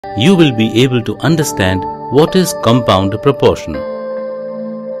you will be able to understand what is compound proportion.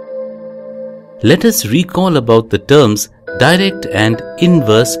 Let us recall about the terms direct and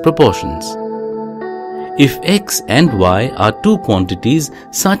inverse proportions. If x and y are two quantities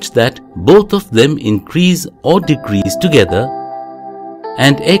such that both of them increase or decrease together,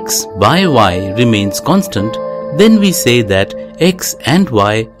 and x by y remains constant, then we say that x and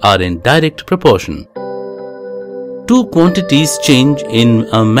y are in direct proportion. Two quantities change in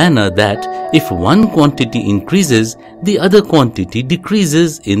a manner that if one quantity increases, the other quantity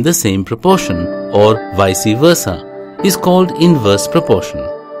decreases in the same proportion, or vice versa, is called inverse proportion.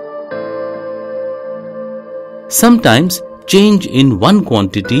 Sometimes change in one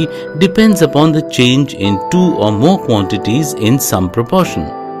quantity depends upon the change in two or more quantities in some proportion.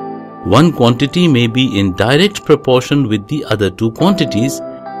 One quantity may be in direct proportion with the other two quantities.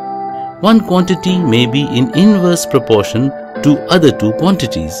 One quantity may be in inverse proportion to other two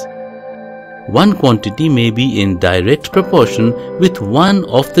quantities. One quantity may be in direct proportion with one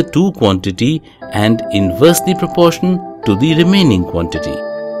of the two quantity and inversely proportion to the remaining quantity.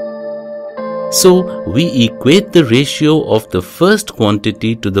 So, we equate the ratio of the first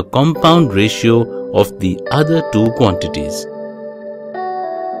quantity to the compound ratio of the other two quantities.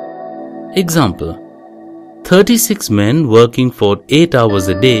 Example: 36 men working for 8 hours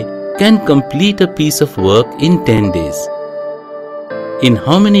a day can complete a piece of work in 10 days. In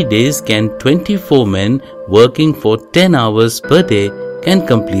how many days can 24 men working for 10 hours per day can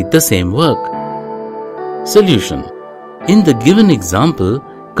complete the same work? Solution: in the given example,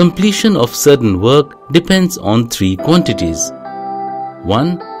 completion of certain work depends on three quantities.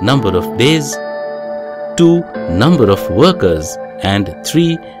 1. Number of days, 2. Number of workers, and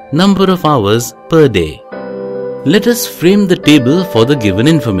 3. Number of hours per day. Let us frame the table for the given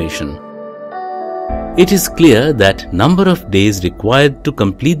information. It is clear that number of days required to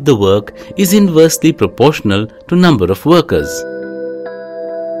complete the work is inversely proportional to number of workers.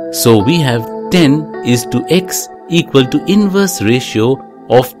 So we have 10 is to x equal to inverse ratio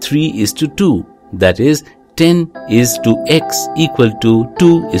of 3 is to 2, that is 10 is to x equal to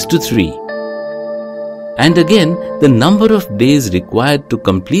 2 is to 3. And again, the number of days required to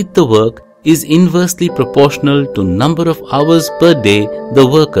complete the work is inversely proportional to number of hours per day the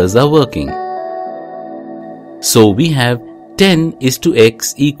workers are working. So we have 10 is to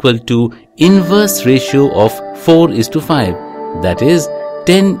x equal to inverse ratio of 4 is to 5, that is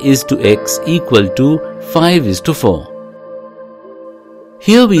 10 is to x equal to 5 is to 4.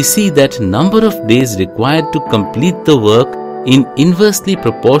 Here we see that number of days required to complete the work in inversely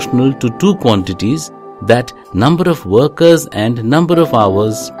proportional to two quantities, that number of workers and number of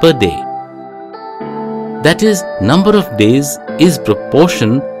hours per day. That is, number of days is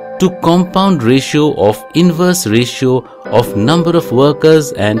proportion to compound ratio of inverse ratio of number of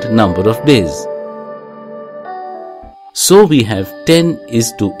workers and number of days. So we have 10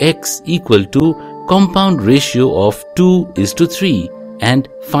 is to x equal to compound ratio of 2 is to 3 and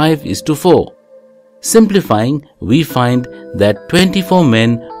 5 is to 4. Simplifying, we find that 24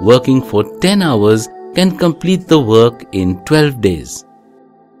 men working for 10 hours can complete the work in 12 days.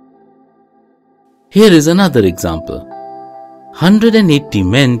 Here is another example. 180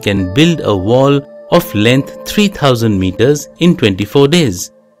 men can build a wall of length 3000 meters in 24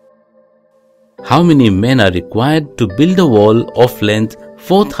 days. How many men are required to build a wall of length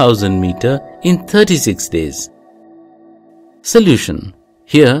 4000 meter in 36 days? Solution: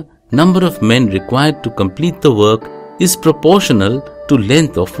 here, number of men required to complete the work is proportional to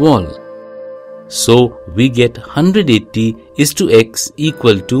length of wall. So, we get 180 is to x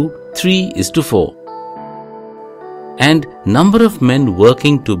equal to 3 is to 4. And number of men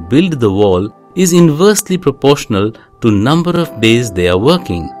working to build the wall is inversely proportional to number of days they are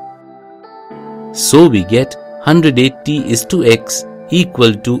working. So, we get 180 is to x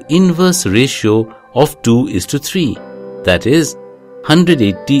equal to inverse ratio of 2 is to 3. That is,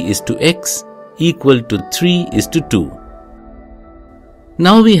 180 is to x equal to 3 is to 2.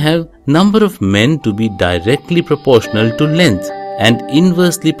 Now we have number of men to be directly proportional to length and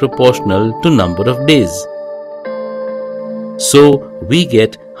inversely proportional to number of days. So we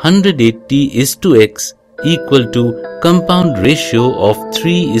get 180 is to x equal to compound ratio of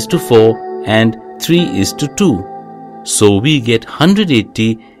 3 is to 4 and 3 is to 2. So we get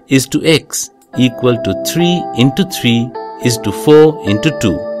 180 is to x equal to 3 into 3 is to 4 into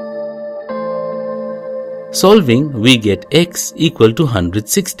 2. Solving, we get x equal to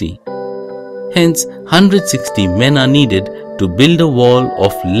 160. Hence, 160 men are needed to build a wall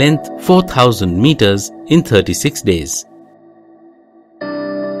of length 4000 meters in 36 days.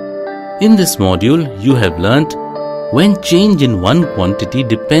 In this module, you have learnt When change in one quantity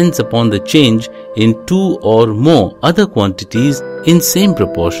depends upon the change in two or more other quantities in same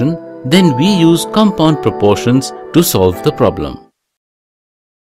proportion, then we use compound proportions to solve the problem.